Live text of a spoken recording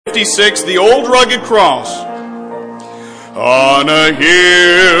56, The Old Rugged Cross. On a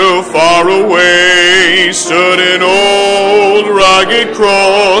hill far away stood an old rugged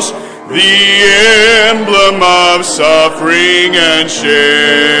cross, the emblem of suffering and shame.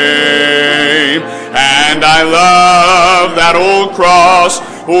 And I love that old cross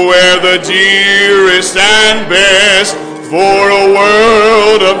where the dearest and best for a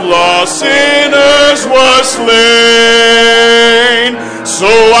world of lost sinners was slain. So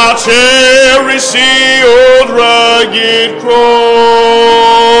I'll cherish the old rugged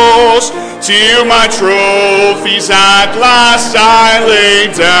cross till my trophies at last I lay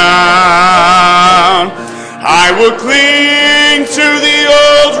down. I will cling to the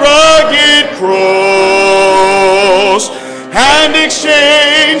old rugged cross and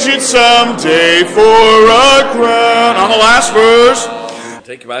exchange it someday for a crown. On the last verse.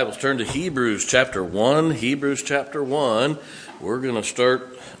 Take your Bibles, turn to Hebrews chapter 1. Hebrews chapter 1. We're going to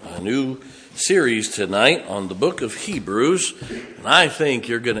start a new series tonight on the book of Hebrews, and I think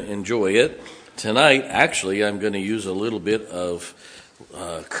you're going to enjoy it. Tonight, actually, I'm going to use a little bit of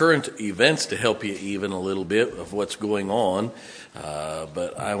current events to help you even a little bit of what's going on,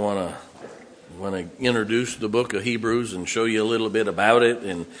 but I want to introduce the book of Hebrews and show you a little bit about it,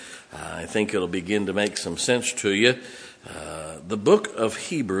 and I think it'll begin to make some sense to you. The book of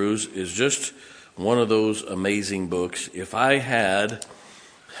Hebrews is just one of those amazing books. If I had,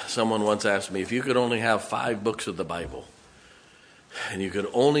 someone once asked me, if you could only have 5 books of the Bible, and you could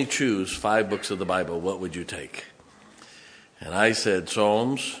only choose 5 books of the Bible, what would you take? And I said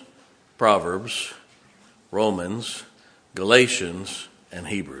Psalms, Proverbs, Romans, Galatians, and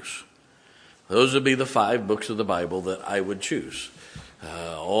Hebrews. Those would be the 5 books of the Bible that I would choose.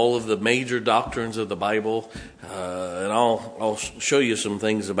 All of the major doctrines of the Bible, and I'll show you some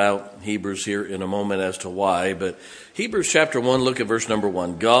things about Hebrews here in a moment as to why. But Hebrews chapter 1, look at verse number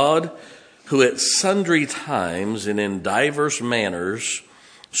 1. God, who at sundry times and in diverse manners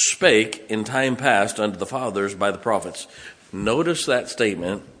spake in time past unto the fathers by the prophets. Notice that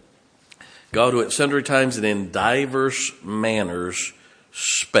statement. God, who at sundry times and in diverse manners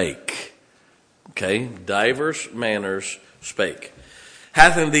spake. Okay, diverse manners spake.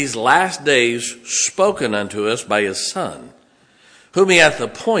 Hath in these last days spoken unto us by his Son, whom he hath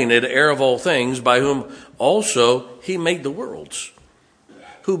appointed heir of all things, by whom also he made the worlds,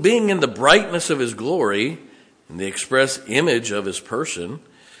 who being in the brightness of his glory, in the express image of his person,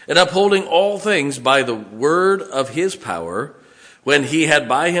 and upholding all things by the word of his power, when he had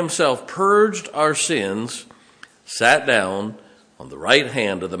by himself purged our sins, sat down on the right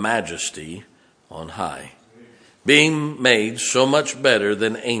hand of the majesty on high, being made so much better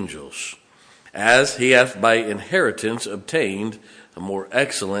than angels, as he hath by inheritance obtained a more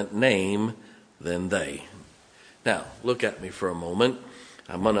excellent name than they. Now, look at me for a moment.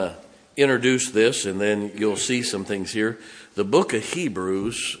 I'm going to introduce this, and then you'll see some things here. The book of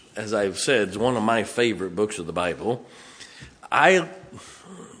Hebrews, as I've said, is one of my favorite books of the Bible.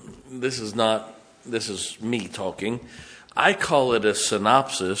 This is me talking. I call it a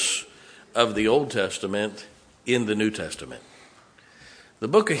synopsis of the Old Testament in the New Testament. The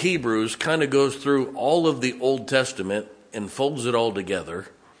book of Hebrews kind of goes through all of the Old Testament and folds it all together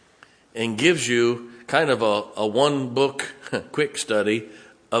and gives you kind of a one book quick study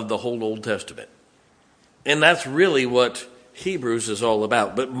of the whole Old Testament. And that's really what Hebrews is all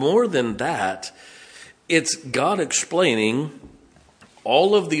about. But more than that, it's God explaining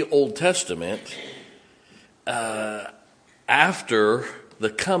all of the Old Testament after the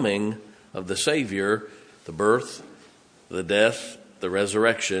coming of the Savior, the birth, the death, the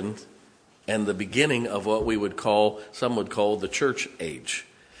resurrection, and the beginning of what some would call the church age.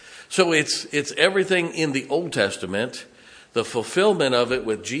 So it's everything in the Old Testament, the fulfillment of it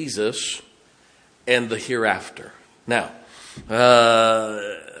with Jesus, and the hereafter. Now,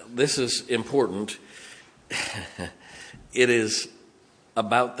 this is important. It is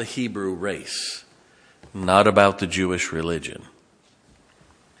about the Hebrew race, not about the Jewish religion.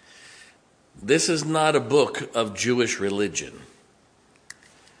 This is not a book of Jewish religion.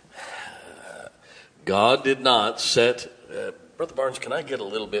 God did not set... Brother Barnes, can I get a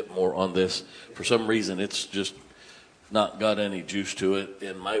little bit more on this? For some reason, it's just not got any juice to it,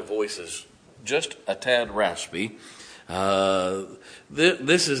 and my voice is just a tad raspy.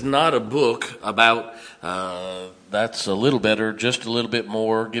 This is not a book about, that's a little better, just a little bit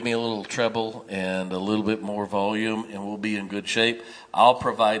more, give me a little treble and a little bit more volume, and we'll be in good shape. I'll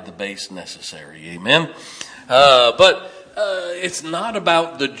provide the bass necessary, amen? But it's not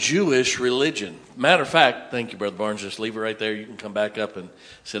about the Jewish religion. Matter of fact, thank you, Brother Barnes, just leave it right there. You can come back up and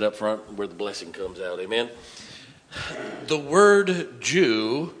sit up front where the blessing comes out, amen? The word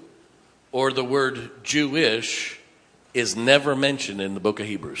Jew or the word Jewish is never mentioned in the book of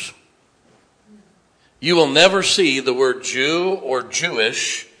Hebrews. You will never see the word Jew or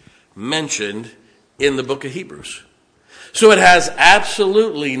Jewish mentioned in the book of Hebrews. So it has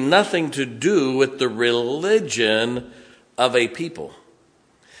absolutely nothing to do with the religion of a people.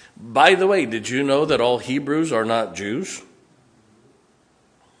 By the way, did you know that all Hebrews are not Jews?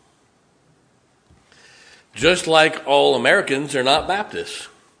 Just like all Americans are not Baptists.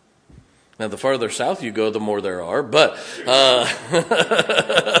 Now, the farther south you go, the more there are. But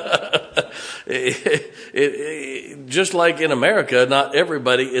just like in America, not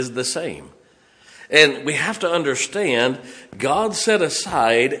everybody is the same. And we have to understand, God set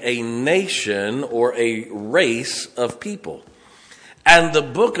aside a nation or a race of people. And the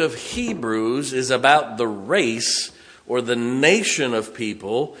book of Hebrews is about the race or the nation of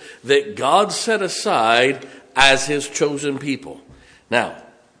people that God set aside as his chosen people. Now,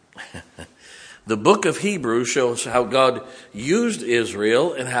 the book of Hebrews shows how God used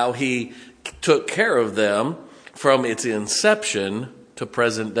Israel and how he took care of them from its inception to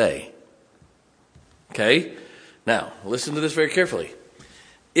present day. Okay? Now, listen to this very carefully.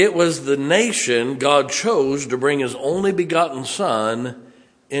 It was the nation God chose to bring his only begotten Son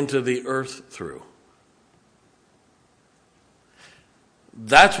into the earth through.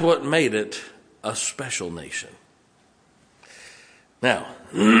 That's what made it a special nation. Now,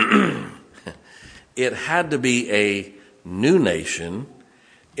 it had to be a new nation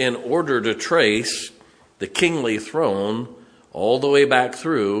in order to trace the kingly throne all the way back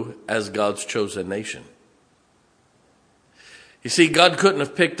through as God's chosen nation. You see, God couldn't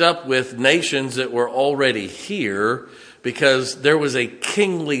have picked up with nations that were already here because there was a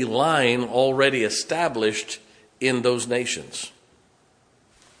kingly line already established in those nations.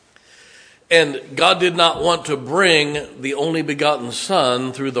 And God did not want to bring the only begotten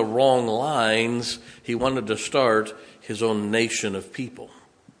Son through the wrong lines. He wanted to start his own nation of people.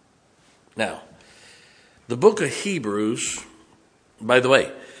 Now, the book of Hebrews, by the way,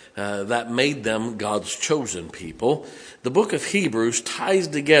 that made them God's chosen people. The book of Hebrews ties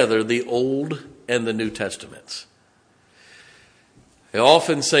together the Old and the New Testaments. I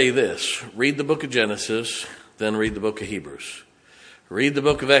often say this: read the book of Genesis, then read the book of Hebrews. Read the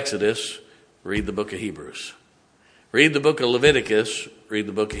book of Exodus, read the book of Hebrews. Read the book of Leviticus, read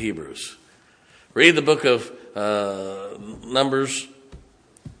the book of Hebrews. Read the book of Numbers,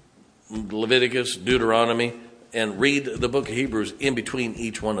 Leviticus, Deuteronomy, and read the book of Hebrews in between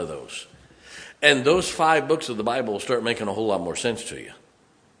each one of those. And those 5 books of the Bible will start making a whole lot more sense to you.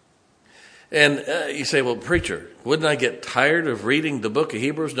 And you say, well, preacher, wouldn't I get tired of reading the book of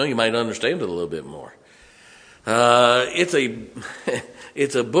Hebrews? No, you might understand it a little bit more. It's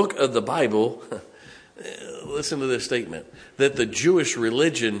a book of the Bible, listen to this statement, that the Jewish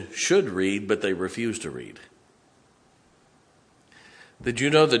religion should read, but they refuse to read. Did you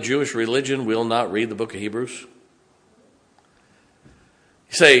know the Jewish religion will not read the book of Hebrews?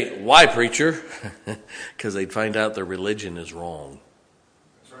 You say, why, preacher? Because they'd find out their religion is wrong.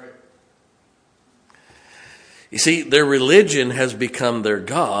 That's right. You see, their religion has become their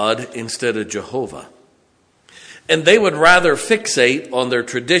God instead of Jehovah. And they would rather fixate on their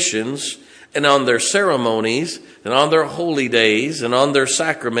traditions and on their ceremonies and on their holy days and on their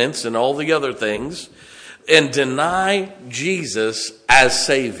sacraments and all the other things and deny Jesus as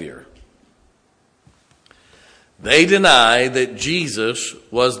Savior. They deny that Jesus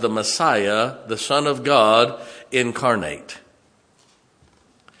was the Messiah, the Son of God, incarnate.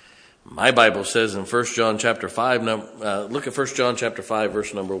 My Bible says in 1 John chapter 5, look at 1 John chapter 5,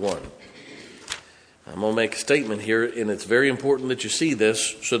 verse number 1. I'm going to make a statement here, and it's very important that you see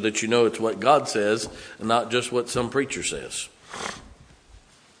this so that you know it's what God says and not just what some preacher says.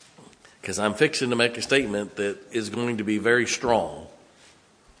 Because I'm fixing to make a statement that is going to be very strong.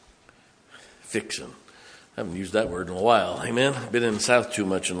 Fixing. I haven't used that word in a while. Amen. Been in the South too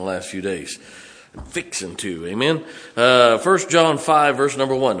much in the last few days. Fixing to. Amen. 1 John 5, verse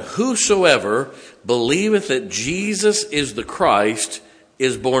number 1. Whosoever believeth that Jesus is the Christ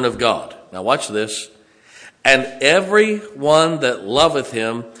is born of God. Now watch this. And every one that loveth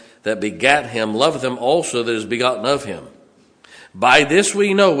him, that begat him, loveth him also that is begotten of him. By this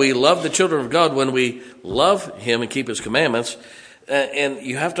we know we love the children of God when we love him and keep his commandments. And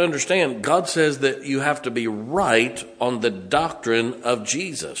you have to understand, God says that you have to be right on the doctrine of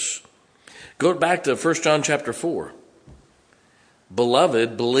Jesus. Go back to 1 John chapter 4.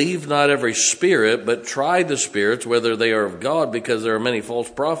 Beloved, believe not every spirit, but try the spirits, whether they are of God, because there are many false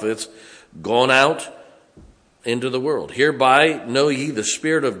prophets gone out into the world. Hereby know ye the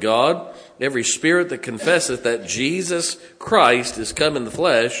Spirit of God. Every spirit that confesseth that Jesus Christ is come in the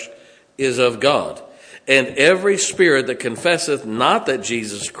flesh is of God. And every spirit that confesseth not that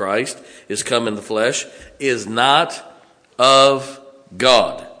Jesus Christ is come in the flesh is not of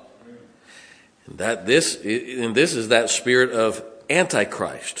God. This is that spirit of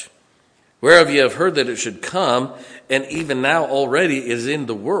Antichrist, whereof ye have heard that it should come, and even now already is in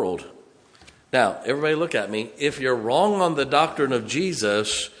the world. Now, everybody look at me. If you're wrong on the doctrine of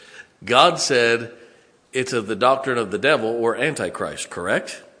Jesus, God said it's of the doctrine of the devil or Antichrist,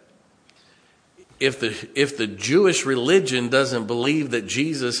 correct? If the Jewish religion doesn't believe that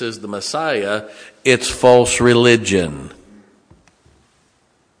Jesus is the Messiah, it's false religion.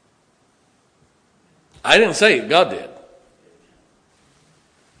 I didn't say it, God did.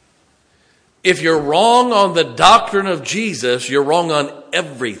 If you're wrong on the doctrine of Jesus, you're wrong on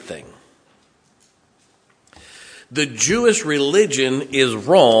everything. The Jewish religion is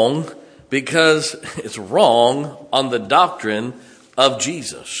wrong because it's wrong on the doctrine of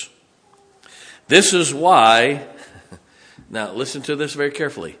Jesus. This is why, now listen to this very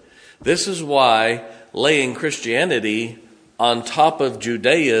carefully. This is why laying Christianity on top of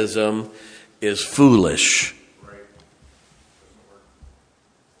Judaism is foolish.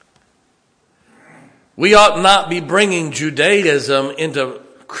 We ought not be bringing Judaism into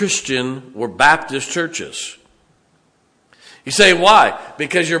Christian or Baptist churches. You say, why?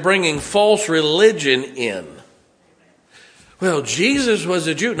 Because you're bringing false religion in. Well, Jesus was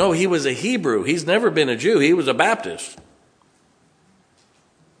a Jew. No, he was a Hebrew. He's never been a Jew. He was a Baptist.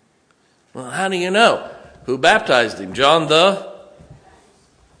 Well, how do you know? Who baptized him? John the?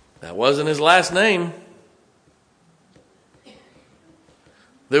 That wasn't his last name.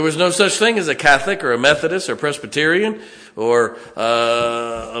 There was no such thing as a Catholic or a Methodist or Presbyterian or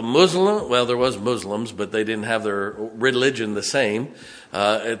a Muslim. Well, there was Muslims, but they didn't have their religion the same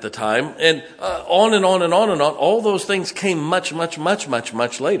at the time. And on and on and on and on. All those things came much, much, much, much,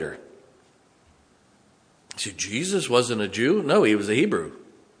 much later. See, Jesus wasn't a Jew. No, he was a Hebrew.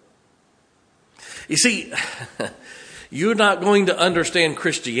 You see, you're not going to understand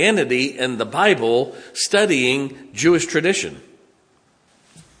Christianity and the Bible studying Jewish tradition.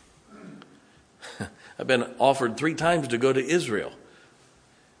 I've been offered 3 times to go to Israel.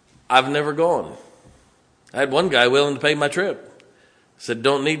 I've never gone. I had one guy willing to pay my trip. Said,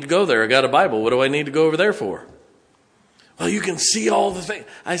 don't need to go there. I got a Bible. What do I need to go over there for? Well, you can see all the things.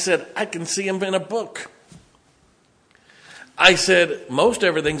 I said, I can see them in a book. I said, most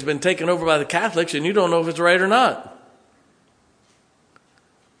everything's been taken over by the Catholics and you don't know if it's right or not.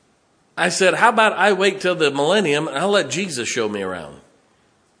 I said, how about I wait till the millennium and I'll let Jesus show me around.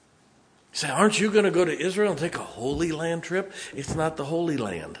 You say, aren't you going to go to Israel and take a Holy Land trip? It's not the Holy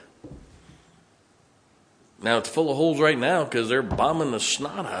Land. Now, it's full of holes right now because they're bombing the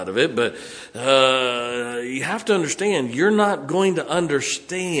snot out of it. But you have to understand, you're not going to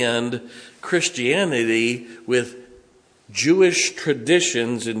understand Christianity with Jewish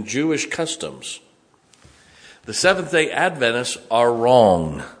traditions and Jewish customs. The Seventh-day Adventists are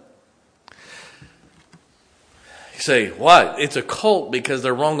wrong. Say, why? It's a cult because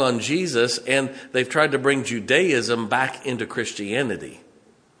they're wrong on Jesus and they've tried to bring Judaism back into Christianity.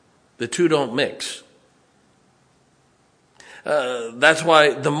 The two don't mix. That's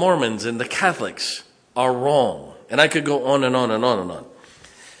why the Mormons and the Catholics are wrong. And I could go on and on and on and on.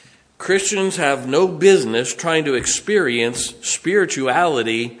 Christians have no business trying to experience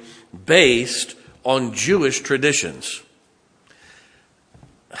spirituality based on Jewish traditions.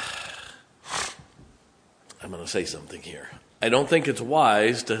 I'm going to say something here. I don't think it's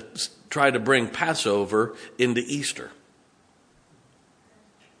wise to try to bring Passover into Easter.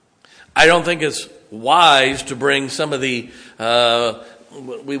 I don't think it's wise to bring some of the,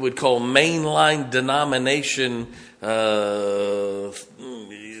 what we would call mainline denomination that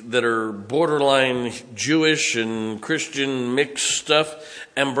are borderline Jewish and Christian mixed stuff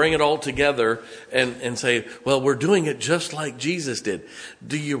and bring it all together and say, well, we're doing it just like Jesus did.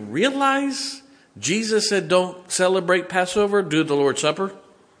 Do you realize Jesus said don't celebrate Passover, do the Lord's Supper?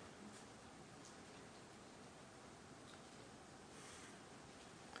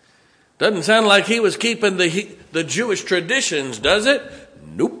 Doesn't sound like he was keeping the Jewish traditions, does it?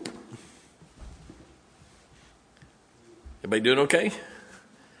 Nope. Everybody doing okay?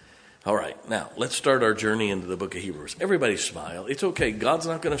 All right, now let's start our journey into the book of Hebrews. Everybody smile. It's okay. God's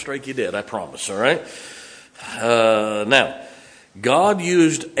not going to strike you dead, I promise, all right? Now, God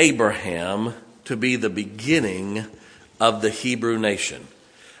used Abraham to be the beginning of the Hebrew nation.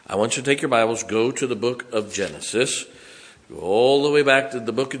 I want you to take your Bibles, go to the book of Genesis. Go all the way back to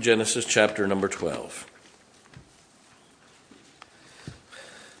the book of Genesis, chapter number 12.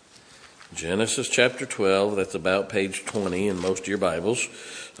 Genesis chapter 12, that's about page 20 in most of your Bibles.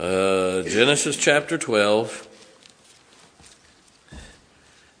 Genesis chapter 12,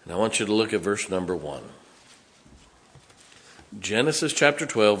 and I want you to look at verse number 1. Genesis chapter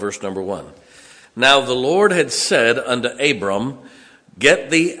 12, verse number 1. Now the Lord had said unto Abram,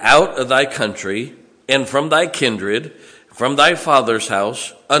 Get thee out of thy country, and from thy kindred, from thy father's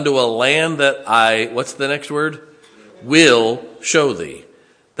house, unto a land that I, what's the next word? Will show thee.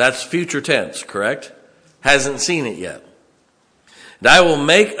 That's future tense, correct? Hasn't seen it yet. And I will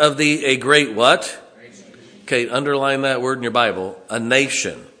make of thee a great what? Okay, underline that word in your Bible. A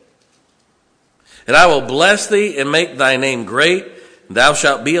nation. And I will bless thee and make thy name great. And thou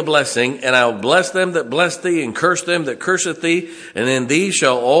shalt be a blessing. And I will bless them that bless thee and curse them that curseth thee. And in thee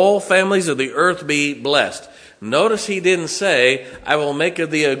shall all families of the earth be blessed. Notice he didn't say, I will make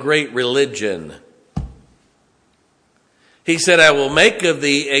of thee a great religion. He said, I will make of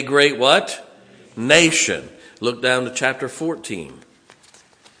thee a great what? Nation. Look down to chapter 14.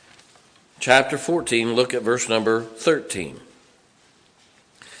 Chapter 14, look at verse number 13.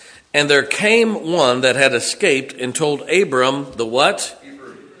 And there came one that had escaped and told Abram the what?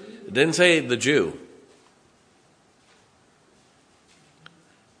 Hebrew. It didn't say the Jew.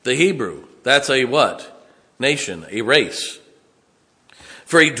 The Hebrew. That's a what? Nation, a race.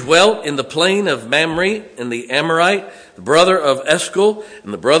 For he dwelt in the plain of Mamre, and the Amorite, the brother of Eshcol,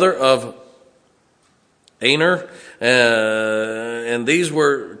 and the brother of Aner, and these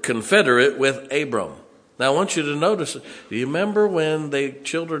were confederate with Abram. Now I want you to notice, do you remember when the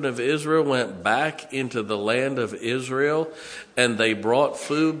children of Israel went back into the land of Israel, and they brought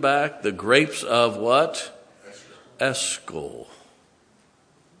food back, the grapes of what? Eshcol.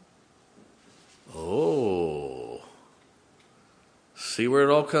 Oh. See where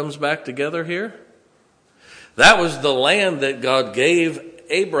it all comes back together here? That was the land that God gave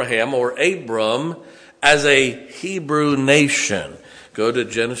Abraham or Abram as a Hebrew nation. Go to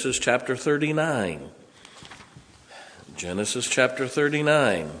Genesis chapter 39. Genesis chapter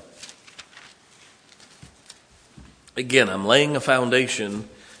 39. Again, I'm laying a foundation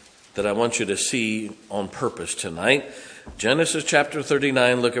that I want you to see on purpose tonight. Genesis chapter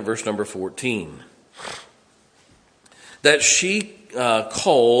 39, look at verse number 14. That she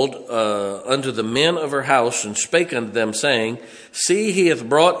called unto the men of her house and spake unto them, saying, See, he hath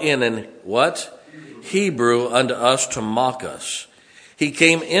brought in an what? Hebrew unto us to mock us. He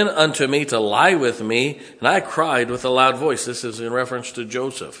came in unto me to lie with me, and I cried with a loud voice. This is in reference to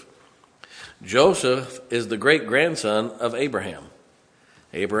Joseph. Joseph is the great-grandson of Abraham.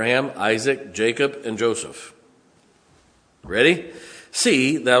 Abraham, Isaac, Jacob, and Joseph. Ready?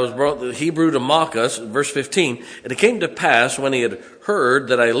 See, thou was brought the Hebrew to mock us, verse 15. And it came to pass, when he had heard,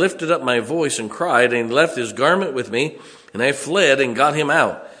 that I lifted up my voice and cried, and he left his garment with me, and I fled and got him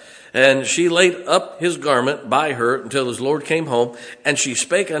out. And she laid up his garment by her until his Lord came home, and she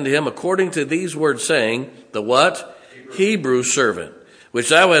spake unto him according to these words, saying, The what? Hebrew servant, which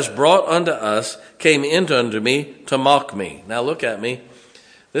thou hast brought unto us, came in unto me to mock me. Now look at me.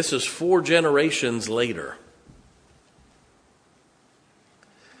 This is 4 generations later.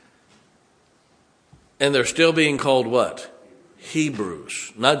 And they're still being called what?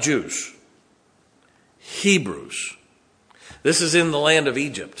 Hebrews, not Jews. Hebrews. This is in the land of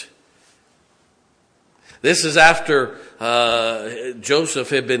Egypt. This is after Joseph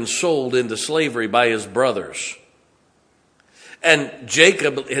had been sold into slavery by his brothers. And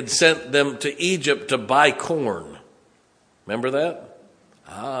Jacob had sent them to Egypt to buy corn. Remember that?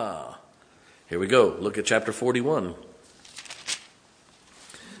 Here we go. Look at chapter 41.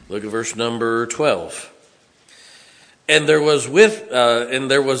 Look at verse number 12. And there was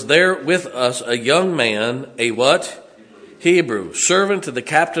there with us a young man, a what? Hebrew, servant to the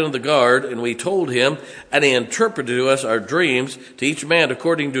captain of the guard, and we told him, and he interpreted to us our dreams. To each man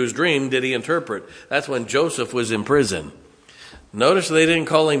according to his dream did he interpret. That's when Joseph was in prison. Notice they didn't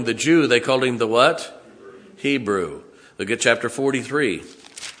call him the Jew, they called him the what? Hebrew. Look at chapter 43.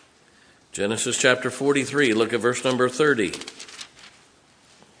 Genesis chapter 43, look at verse number 30.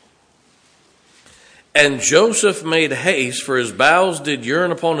 And Joseph made haste, for his bowels did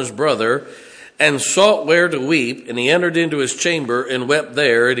yearn upon his brother, and sought where to weep. And he entered into his chamber and wept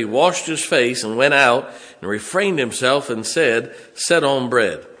there. And he washed his face and went out and refrained himself and said, Set on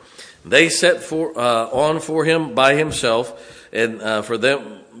bread. They set on for him by himself, and for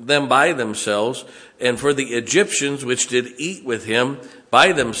them by themselves, and for the Egyptians which did eat with him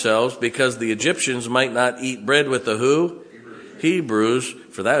by themselves, because the Egyptians might not eat bread with the who? Hebrews,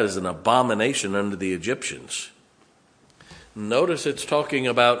 for that is an abomination unto the Egyptians. Notice it's talking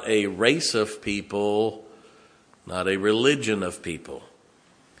about a race of people, not a religion of people.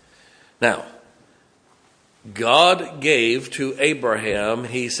 Now, God gave to Abraham,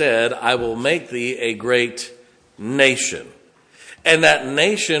 he said, I will make thee a great nation. And that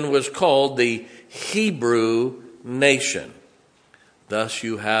nation was called the Hebrew nation. Thus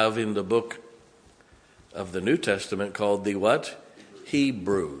you have in the book of the New Testament called the what?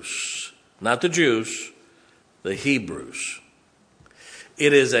 Hebrews. Not the Jews, the Hebrews.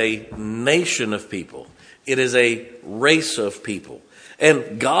 It is a nation of people. It is a race of people.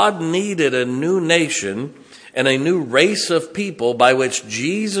 And God needed a new nation and a new race of people by which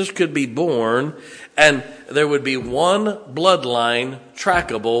Jesus could be born, and there would be one bloodline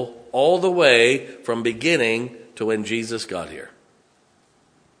trackable all the way from beginning to when Jesus got here.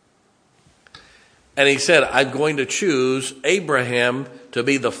 And he said, I'm going to choose Abraham to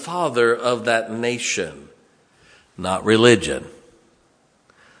be the father of that nation, not religion.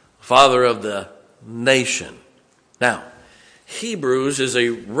 Father of the nation. Now, Hebrews is a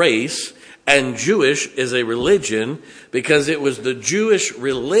race and Jewish is a religion because it was the Jewish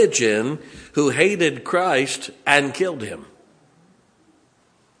religion who hated Christ and killed him.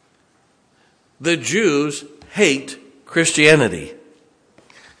 The Jews hate Christianity.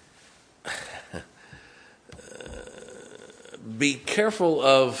 Be careful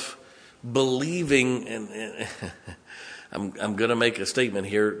of believing, and I'm going to make a statement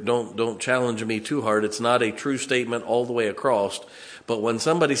here. Don't challenge me too hard. It's not a true statement all the way across. But when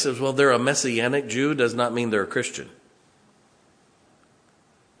somebody says, well, they're a Messianic Jew, does not mean they're a Christian.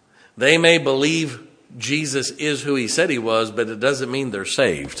 They may believe Jesus is who he said he was, but it doesn't mean they're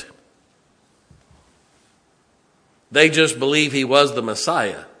saved. They just believe he was the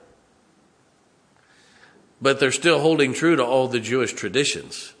Messiah. But they're still holding true to all the Jewish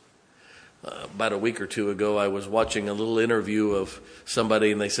traditions. About a week or two ago, I was watching a little interview of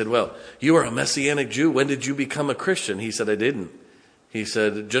somebody, and they said, well, you are a Messianic Jew. When did you become a Christian? He said, I didn't. He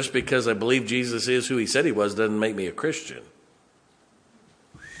said, just because I believe Jesus is who he said he was doesn't make me a Christian.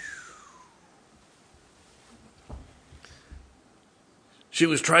 She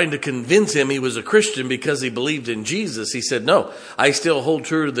was trying to convince him he was a Christian because he believed in Jesus. He said, no, I still hold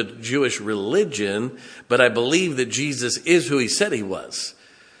true to the Jewish religion, but I believe that Jesus is who he said he was.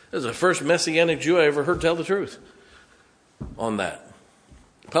 This is the first Messianic Jew I ever heard tell the truth on that,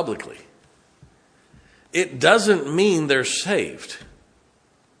 publicly. It doesn't mean they're saved.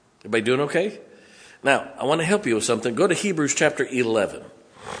 Everybody doing okay? Now, I want to help you with something. Go to Hebrews chapter 11.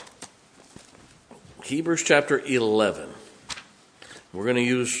 Hebrews chapter 11. We're going to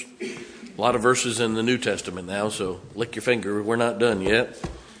use a lot of verses in the New Testament now, so lick your finger. We're not done yet.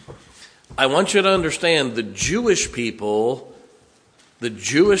 I want you to understand the Jewish people, the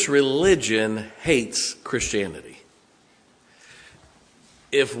Jewish religion hates Christianity.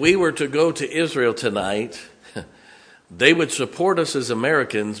 If we were to go to Israel tonight, they would support us as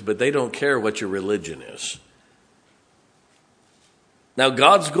Americans, but they don't care what your religion is. Now,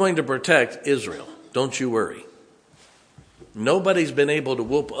 God's going to protect Israel. Don't you worry. Nobody's been able to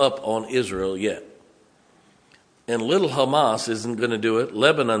whoop up on Israel yet. And little Hamas isn't going to do it.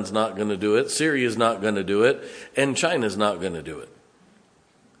 Lebanon's not going to do it. Syria's not going to do it. And China's not going to do it.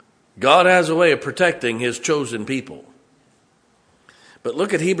 God has a way of protecting his chosen people. But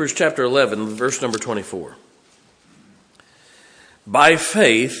look at Hebrews chapter 11, verse number 24. By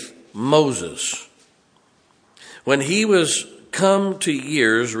faith, Moses, when he was come to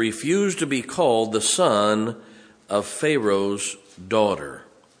years, refused to be called the son of Pharaoh's daughter.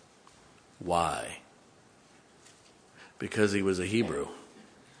 Why? Because he was a Hebrew.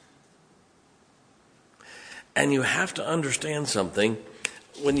 And you have to understand something.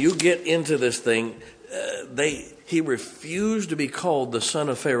 When you get into this thing, he refused to be called the son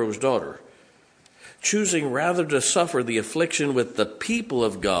of Pharaoh's daughter, choosing rather to suffer the affliction with the people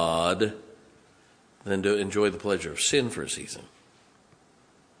of God than to enjoy the pleasure of sin for a season.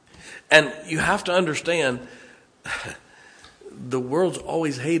 And you have to understand, the world's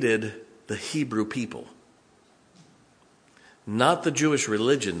always hated the Hebrew people, not the Jewish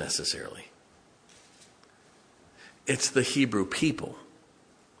religion necessarily. It's the Hebrew people.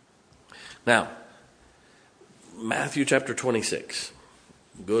 Now, Matthew chapter 26.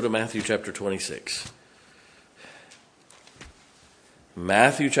 Go to Matthew chapter 26.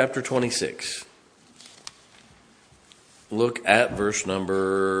 Matthew chapter 26. Look at verse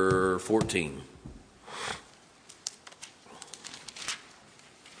number 14.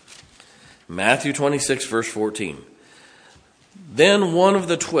 Matthew 26, verse 14. Then one of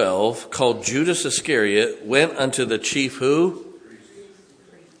the 12, called Judas Iscariot, went unto the chief who?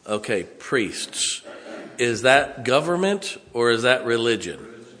 Okay, priests. Is that government or is that religion?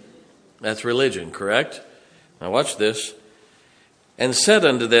 That's religion, correct? Now watch this. and said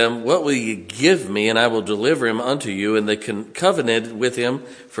unto them, what will ye give me, and I will deliver him unto you? And they covenanted with him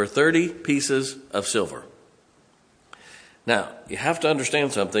for 30 pieces of silver. Now, you have to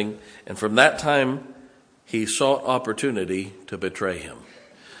understand something, and from that time he sought opportunity to betray him.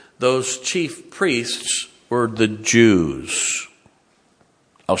 Those chief priests were the Jews.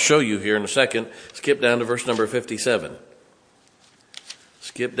 I'll show you here in a second. Skip down to verse number 57.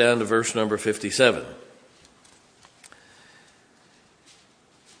 Skip down to verse number 57.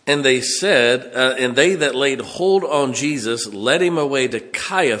 And they said, and they that laid hold on Jesus led him away to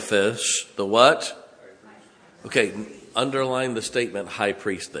Caiaphas, the what? Okay, underline the statement high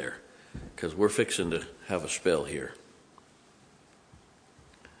priest there, because we're fixing to have a spell here.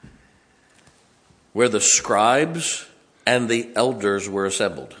 Where the scribes and the elders were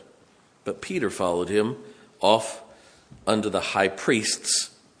assembled. But Peter followed him off unto the high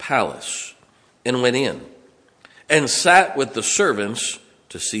priest's palace, and went in, and sat with the servants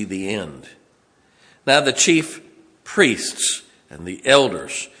to see the end. Now the chief priests and the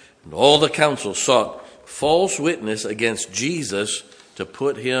elders and all the council sought false witness against Jesus to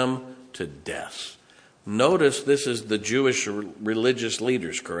put him to death. Notice this is the Jewish religious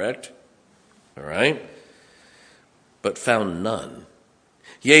leaders, correct? All right. But found none.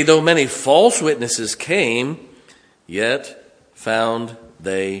 Yea, though many false witnesses came, yet found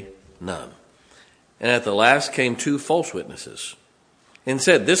they none. And at the last came 2 false witnesses, and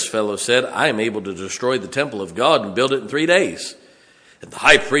said, this fellow said, I am able to destroy the temple of God and build it in 3 days. And the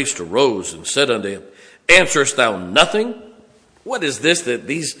high priest arose and said unto him, answerest thou nothing? What is this that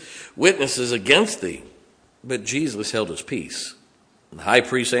these witnesses against thee? But Jesus held his peace. And the high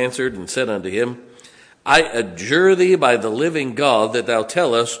priest answered and said unto him, I adjure thee by the living God that thou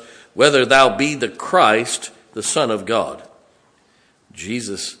tell us whether thou be the Christ, the Son of God.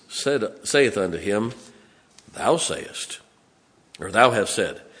 Jesus saith unto him, thou sayest, or thou hast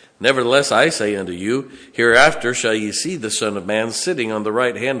said, nevertheless I say unto you, hereafter shall ye see the Son of Man sitting on the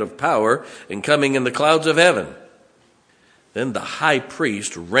right hand of power and coming in the clouds of heaven. Then the high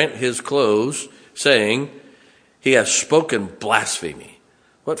priest rent his clothes, saying, he hath spoken blasphemy.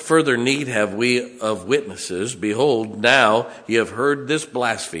 What further need have we of witnesses? Behold, now ye have heard this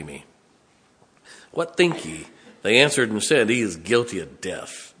blasphemy. What think ye? They answered and said, he is guilty of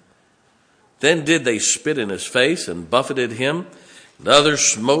death. Then did they spit in his face and buffeted him. And others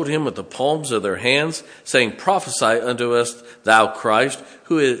smote him with the palms of their hands, saying, prophesy unto us, thou Christ,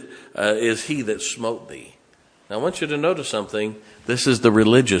 who is he that smote thee? Now I want you to notice something. This is the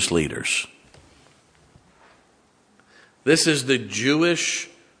religious leaders. This is the Jewish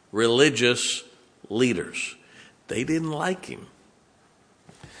religious leaders. They didn't like him.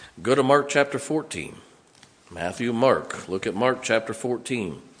 Go to Mark chapter 14. Matthew, Mark. Look at Mark chapter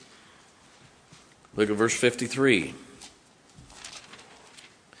 14. Look at verse 53.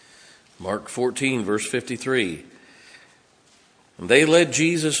 Mark 14, verse 53. And they led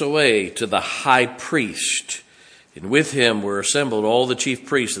Jesus away to the high priest, and with him were assembled all the chief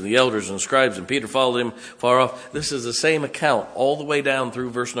priests and the elders and scribes, and Peter followed him far off. This is the same account all the way down through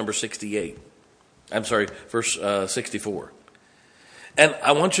verse number 68. Verse 64. And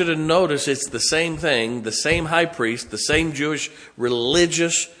I want you to notice it's the same thing, the same high priest, the same Jewish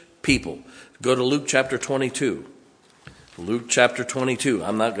religious people. Go to Luke chapter 22. Luke chapter 22.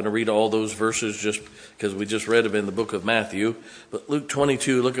 I'm not going to read all those verses just because we just read them in the book of Matthew. But Luke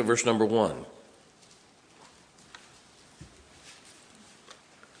 22, look at verse number 1.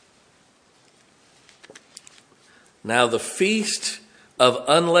 Now the feast of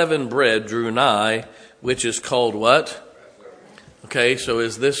unleavened bread drew nigh, which is called what? Okay, so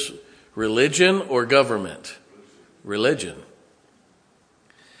is this religion or government? Religion.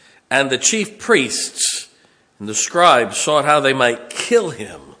 And the chief priests and the scribes sought how they might kill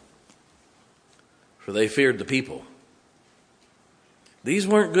him, for they feared the people. These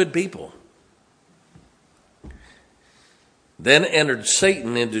weren't good people. Then entered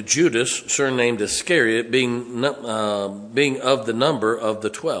Satan into Judas, surnamed Iscariot, being of the number of the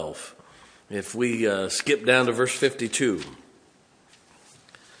 12. If we skip down to verse 52.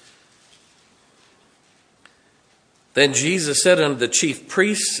 Then Jesus said unto the chief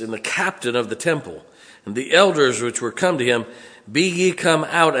priests and the captain of the temple, and the elders which were come to him, be ye come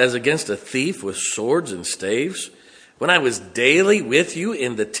out as against a thief with swords and staves? When I was daily with you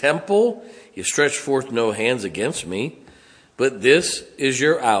in the temple, you stretched forth no hands against me. But this is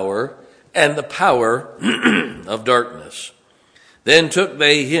your hour and the power of darkness. Then took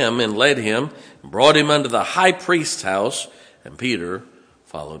they him and led him and brought him unto the high priest's house, and Peter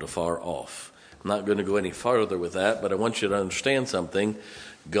followed afar off. I'm not going to go any farther with that, but I want you to understand something.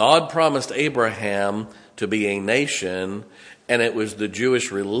 God promised Abraham to be a nation, and it was the Jewish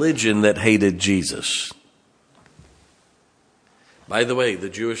religion that hated Jesus. By the way, the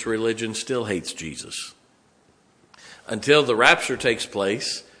Jewish religion still hates Jesus. Until the rapture takes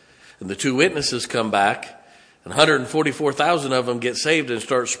place and the two witnesses come back, and 144,000 of them get saved and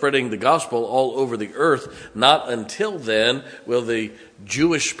start spreading the gospel all over the earth. Not until then will the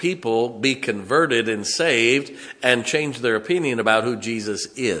Jewish people be converted and saved and change their opinion about who Jesus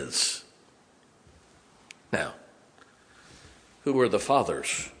is. Now, who were the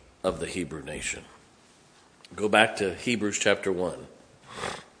fathers of the Hebrew nation? Go back to Hebrews chapter 1.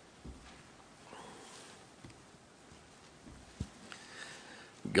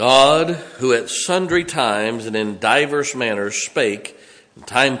 God, who at sundry times and in divers manners spake in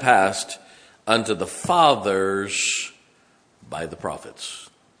time past unto the fathers by the prophets.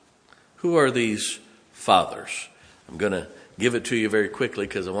 Who are these fathers? I'm going to give it to you very quickly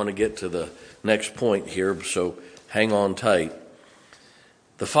because I want to get to the next point here, so hang on tight.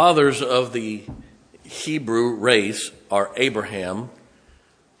 The fathers of the Hebrew race are Abraham,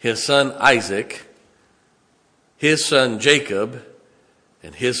 his son Isaac, his son Jacob,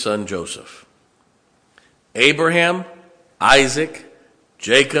 and his son Joseph. Abraham, Isaac,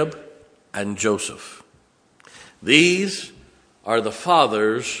 Jacob, and Joseph. These are the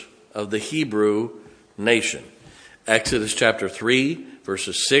fathers of the Hebrew nation. Exodus chapter 3,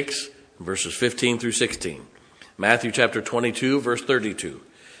 verses 6, verses 15 through 16. Matthew chapter 22, verse 32.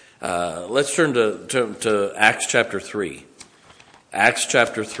 Let's turn to Acts chapter 3. Acts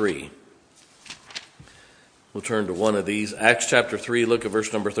chapter 3. We'll turn to one of these. Acts chapter 3, look at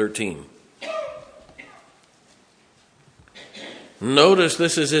verse number 13. Notice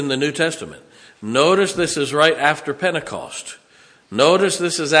this is in the New Testament. Notice this is right after Pentecost. Notice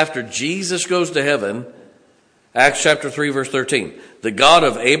this is after Jesus goes to heaven. Acts chapter 3, verse 13. The God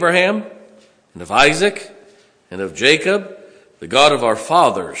of Abraham and of Isaac and of Jacob, the God of our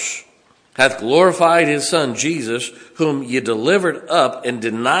fathers, hath glorified his son Jesus, whom ye delivered up and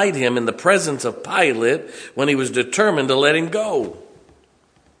denied him in the presence of Pilate when he was determined to let him go.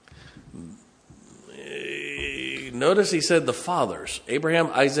 Notice he said the fathers,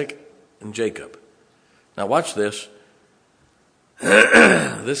 Abraham, Isaac, and Jacob. Now watch this.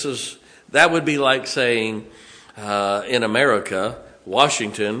 That would be like saying in America,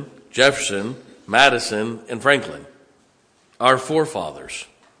 Washington, Jefferson, Madison, and Franklin, our forefathers.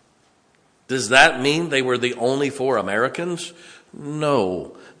 Does that mean they were the only four Americans?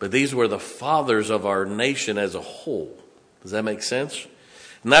 No, but these were the fathers of our nation as a whole. Does that make sense?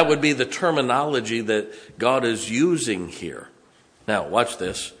 And that would be the terminology that God is using here. Now, watch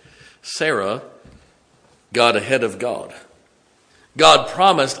this. Sarah got ahead of God. God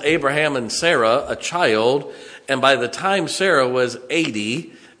promised Abraham and Sarah a child, and by the time Sarah was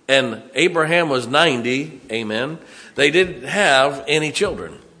 80 and Abraham was 90, amen, they didn't have any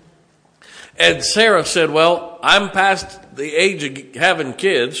children. And Sarah said, well, I'm past the age of having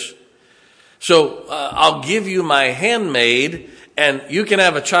kids, so I'll give you my handmaid, and you can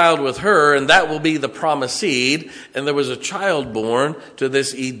have a child with her, and that will be the promised seed. And there was a child born to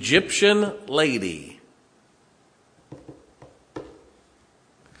this Egyptian lady,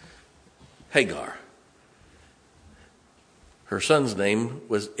 Hagar. Her son's name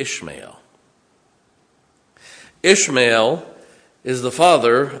was Ishmael. Ishmael is the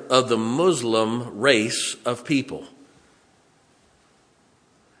father of the Muslim race of people.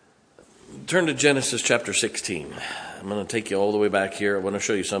 Turn to Genesis chapter 16. I'm going to take you all the way back here. I want to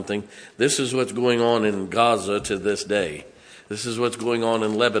show you something. This is what's going on in Gaza to this day. This is what's going on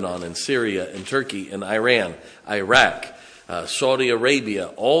in Lebanon and Syria and Turkey and Iran, Iraq, Saudi Arabia,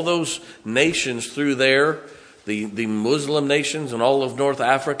 all those nations through there, the Muslim nations and all of North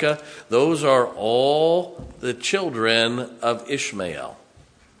Africa, those are all the children of Ishmael.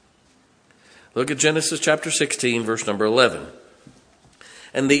 Look at Genesis chapter 16, verse number 11.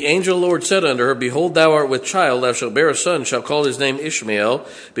 And the angel Lord said unto her, Behold, thou art with child, thou shalt bear a son, shalt call his name Ishmael,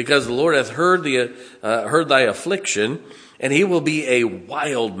 because the Lord hath heard thy affliction, and he will be a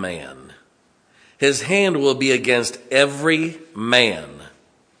wild man. His hand will be against every man,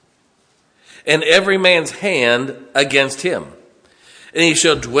 and every man's hand against him. And he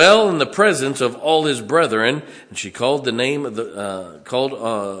shall dwell in the presence of all his brethren. And she called the name of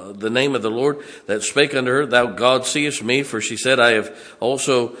the name of the Lord that spake unto her, Thou God seest me. For she said, I have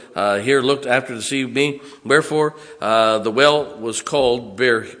also here looked after to see me. Wherefore the well was called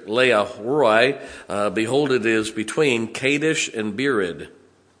Beer-lahai. Behold, it is between Kadesh and Bered.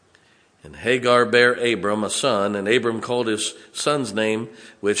 And Hagar bare Abram a son, and Abram called his son's name,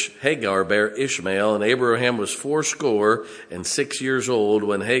 which Hagar bare Ishmael. And Abraham was 86 years old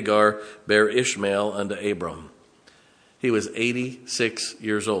when Hagar bare Ishmael unto Abram. He was 86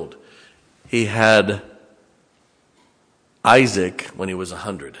 years old. He had Isaac when he was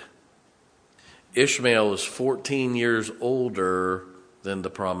 100. Ishmael was 14 years older than the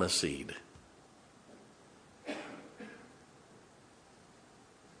promised seed.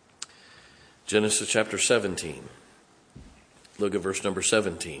 Genesis chapter 17. Look at verse number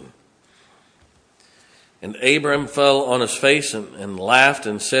 17. And Abram fell on his face and laughed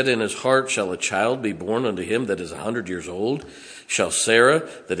and said in his heart, shall a child be born unto him that is 100 years old? Shall Sarah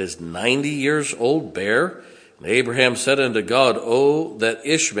that is 90 years old bear? And Abraham said unto God, oh, that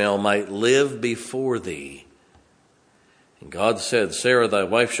Ishmael might live before thee. And God said, Sarah thy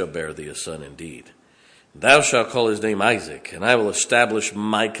wife shall bear thee a son indeed. And thou shalt call his name Isaac, and I will establish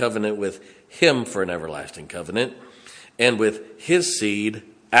my covenant with him for an everlasting covenant, and with his seed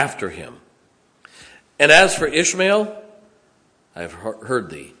after him. And as for Ishmael, I have heard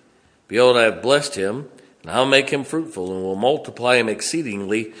thee. Behold, I have blessed him, and I'll make him fruitful, and will multiply him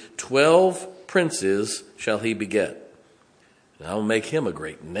exceedingly. 12 princes shall he beget, and I will make him a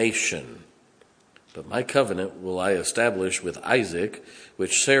great nation. But my covenant will I establish with Isaac,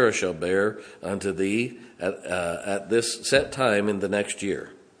 which Sarah shall bear unto thee at this set time in the next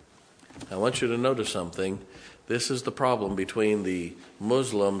year. I want you to notice something. This is the problem between the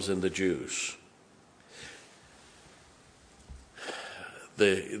Muslims and the Jews.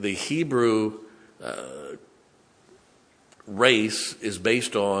 The Hebrew race is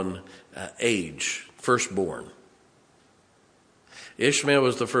based on age, firstborn. Ishmael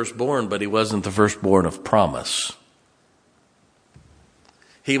was the firstborn, but he wasn't the firstborn of promise.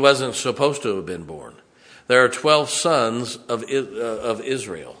 He wasn't supposed to have been born. There are 12 sons of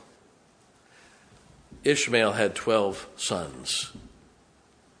Israel. Ishmael had 12 sons.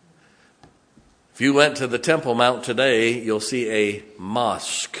 If you went to the Temple Mount today, you'll see a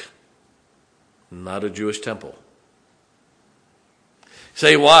mosque, not a Jewish temple.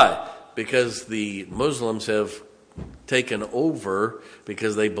 Say why? Because the Muslims have taken over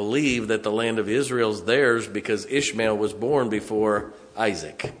because they believe that the land of Israel is theirs because Ishmael was born before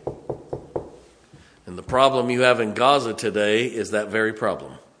Isaac. And the problem you have in Gaza today is that very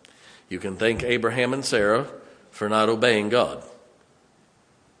problem. You can thank Abraham and Sarah for not obeying God.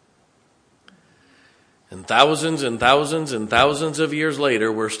 And thousands and thousands and thousands of years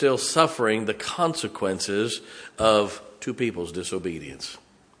later, we're still suffering the consequences of two people's disobedience.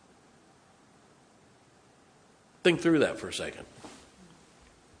 Think through that for a second.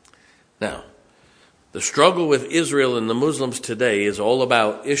 Now, the struggle with Israel and the Muslims today is all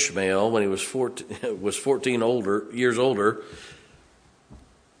about Ishmael when he was 14 years older,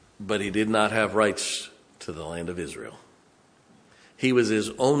 but he did not have rights to the land of Israel. He was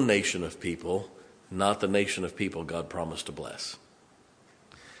his own nation of people, not the nation of people God promised to bless.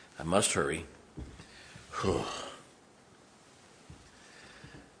 I must hurry.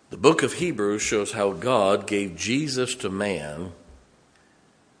 The book of Hebrews shows how God gave Jesus to man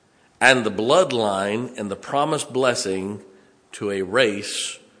and the bloodline and the promised blessing to a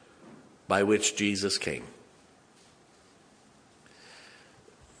race by which Jesus came.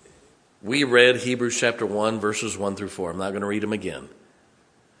 We read Hebrews chapter 1, verses 1 through 4. I'm not going to read them again.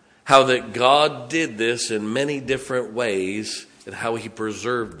 How that God did this in many different ways and how he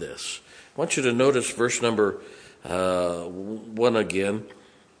preserved this. I want you to notice verse number 1 again.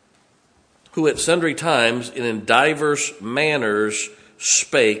 Who at sundry times and in diverse manners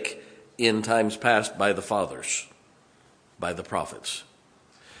spake in times past by the fathers, by the prophets.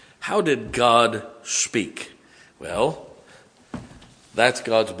 How did God speak? Well, that's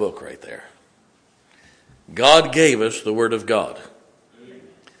God's book right there. God gave us the Word of God.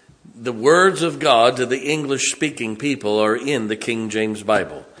 The words of God to the English-speaking people are in the King James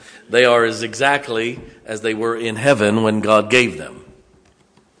Bible. They are as exactly as they were in heaven when God gave them.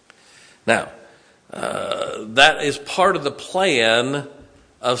 Now, that is part of the plan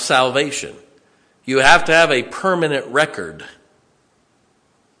of salvation. You have to have a permanent record.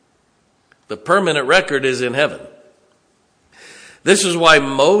 The permanent record is in heaven. This is why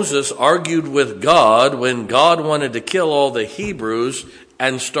Moses argued with God when God wanted to kill all the Hebrews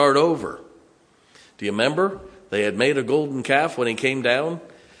and start over. Do you remember? They had made a golden calf when he came down,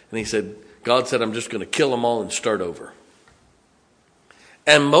 and God said, I'm just going to kill them all and start over.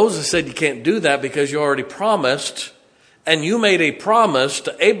 And Moses said, you can't do that because you already promised, and you made a promise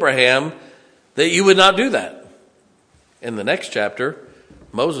to Abraham that you would not do that. In the next chapter,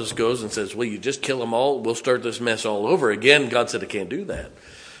 Moses goes and says, well, you just kill them all, we'll start this mess all over again. God said, I can't do that.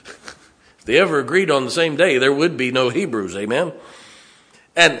 If they ever agreed on the same day, there would be no Hebrews, amen?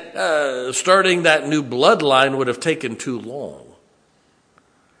 And starting that new bloodline would have taken too long.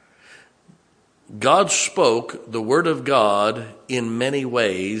 God spoke the word of God in many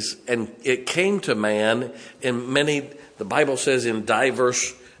ways, and it came to man in many, the Bible says, in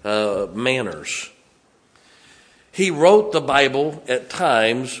diverse manners. He wrote the Bible at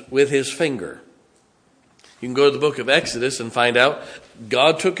times with his finger. You can go to the book of Exodus and find out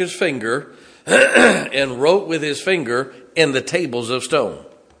God took his finger and wrote with his finger in the tables of stone.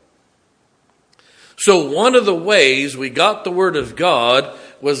 So one of the ways we got the word of God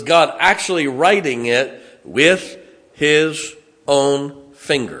was God actually writing it with his own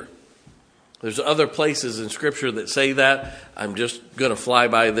finger. There's other places in Scripture that say that. I'm just going to fly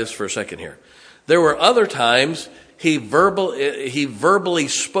by this for a second here. There were other times he verbally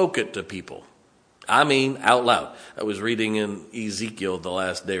spoke it to people. I mean, out loud. I was reading in Ezekiel the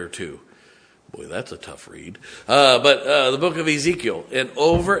last day or two. Boy, that's a tough read. But the book of Ezekiel, and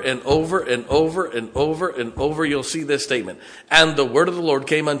over and over and over and over and over, you'll see this statement. And the word of the Lord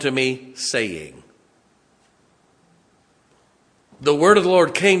came unto me, saying. The word of the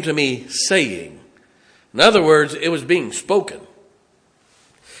Lord came to me, saying. In other words, it was being spoken.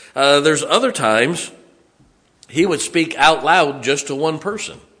 There's other times he would speak out loud just to one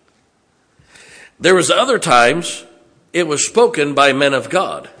person. There was other times it was spoken by men of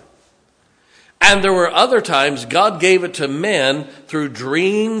God. And there were other times God gave it to men through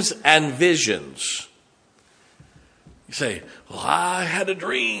dreams and visions. You say, well, I had a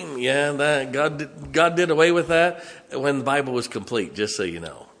dream. Yeah, God did away with that when the Bible was complete, just so you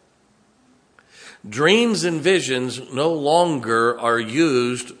know. Dreams and visions no longer are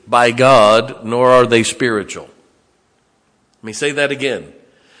used by God, nor are they spiritual. Let me say that again.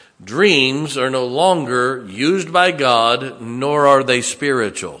 Dreams are no longer used by God, nor are they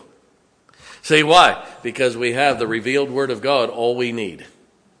spiritual. Say why? Because we have the revealed word of God, all we need.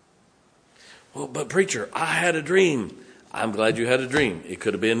 Well, but preacher, I had a dream. I'm glad you had a dream. It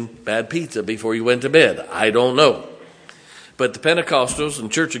could have been bad pizza before you went to bed. I don't know. But the Pentecostals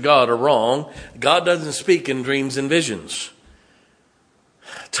and Church of God are wrong. God doesn't speak in dreams and visions.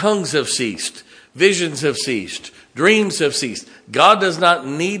 Tongues have ceased. Visions have ceased. Dreams have ceased. God does not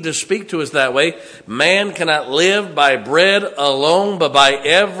need to speak to us that way. Man cannot live by bread alone, but by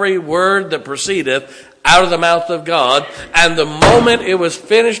every word that proceedeth out of the mouth of God. And the moment it was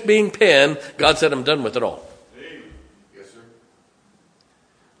finished being penned, God said, I'm done with it all. Yes, sir.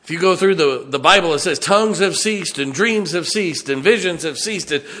 If you go through the Bible, it says tongues have ceased and dreams have ceased and visions have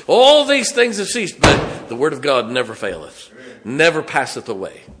ceased. And all these things have ceased, but the word of God never faileth, never passeth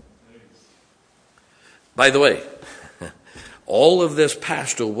away. By the way, all of this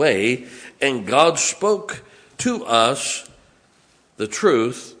passed away, and God spoke to us the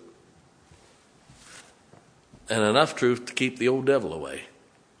truth, and enough truth to keep the old devil away.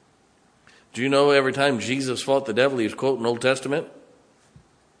 Do you know every time Jesus fought the devil, he was quoting Old Testament?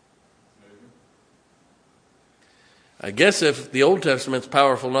 I guess if the Old Testament's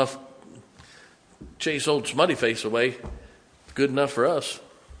powerful enough to chase old smutty face away, it's good enough for us.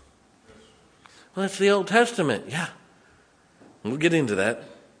 Well, that's the Old Testament. Yeah. We'll get into that.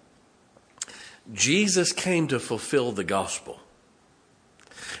 Jesus came to fulfill the gospel.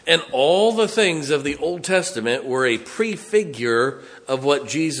 And all the things of the Old Testament were a prefigure of what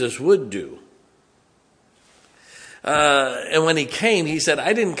Jesus would do. And when he came, he said,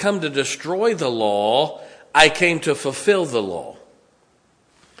 I didn't come to destroy the law. I came to fulfill the law.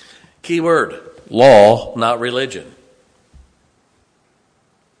 Key word, law, not religion.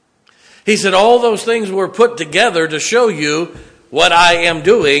 He said, all those things were put together to show you what I am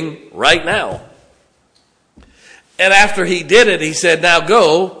doing right now. And after he did it, he said, now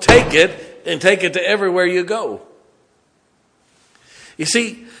go, take it, and take it to everywhere you go. You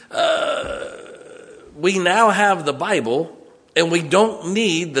see, we now have the Bible, and we don't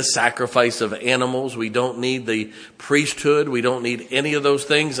need the sacrifice of animals. We don't need the priesthood. We don't need any of those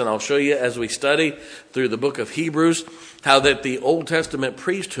things. And I'll show you as we study through the book of Hebrews how that the Old Testament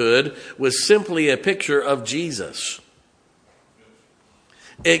priesthood was simply a picture of Jesus.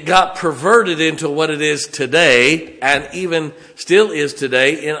 It got perverted into what it is today, and even still is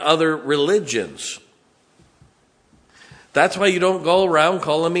today in other religions. That's why you don't go around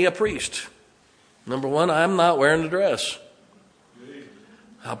calling me a priest. Number one, I'm not wearing a dress.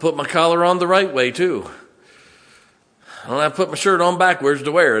 I'll put my collar on the right way, too. I don't have to put my shirt on backwards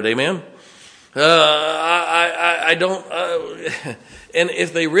to wear it, amen? I don't, and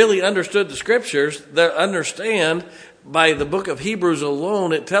if they really understood the scriptures, they understand by the book of Hebrews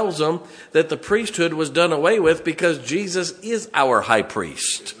alone, it tells them that the priesthood was done away with because Jesus is our high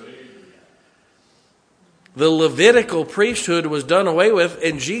priest. The Levitical priesthood was done away with,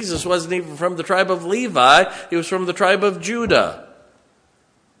 and Jesus wasn't even from the tribe of Levi. He was from the tribe of Judah.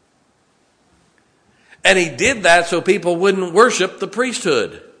 And he did that so people wouldn't worship the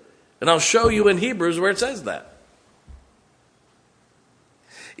priesthood. And I'll show you in Hebrews where it says that.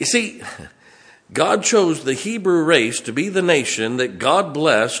 You see, God chose the Hebrew race to be the nation that God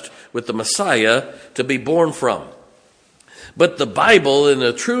blessed with the Messiah to be born from. But the Bible and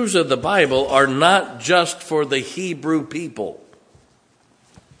the truths of the Bible are not just for the Hebrew people.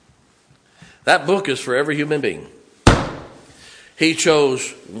 That book is for every human being. He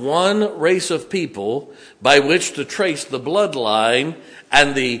chose one race of people by which to trace the bloodline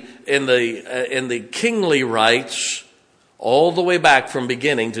and the kingly rights all the way back from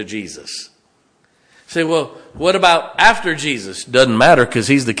beginning to Jesus. Say, well, what about after Jesus? Doesn't matter, because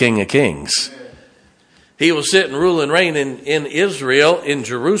he's the King of Kings. He will sit and rule and reign in Israel, in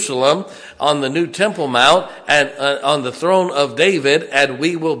Jerusalem, on the new Temple Mount, and on the throne of David, and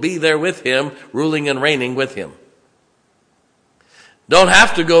we will be there with him, ruling and reigning with him. Don't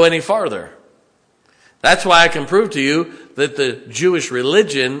have to go any farther. That's why I can prove to you that the Jewish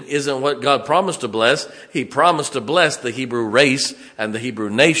religion isn't what God promised to bless. He promised to bless the Hebrew race and the Hebrew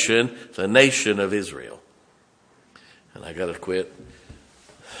nation, the nation of Israel. And I got to quit.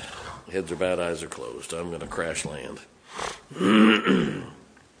 Heads are bad, eyes are closed. I'm going to crash land. I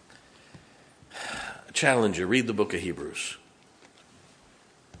challenge you, read the book of Hebrews.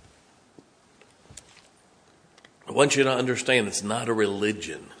 I want you to understand it's not a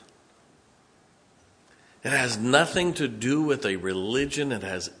religion. It has nothing to do with a religion. It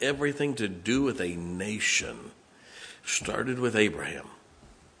has everything to do with a nation. Started with Abraham.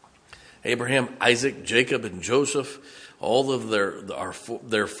 Abraham, Isaac, Jacob, and Joseph, all of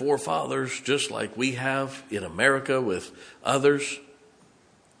their forefathers, just like we have in America with others.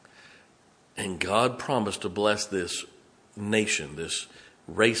 And God promised to bless this nation, this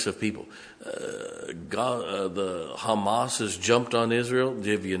race of people. The Hamas has jumped on Israel.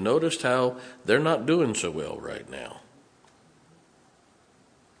 Have you noticed how they're not doing so well right now?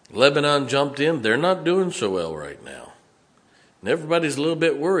 Lebanon jumped in. They're not doing so well right now. And everybody's a little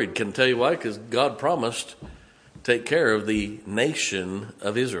bit worried. Can tell you why? Because God promised to take care of the nation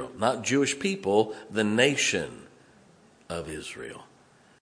of Israel. Not Jewish people, the nation of Israel.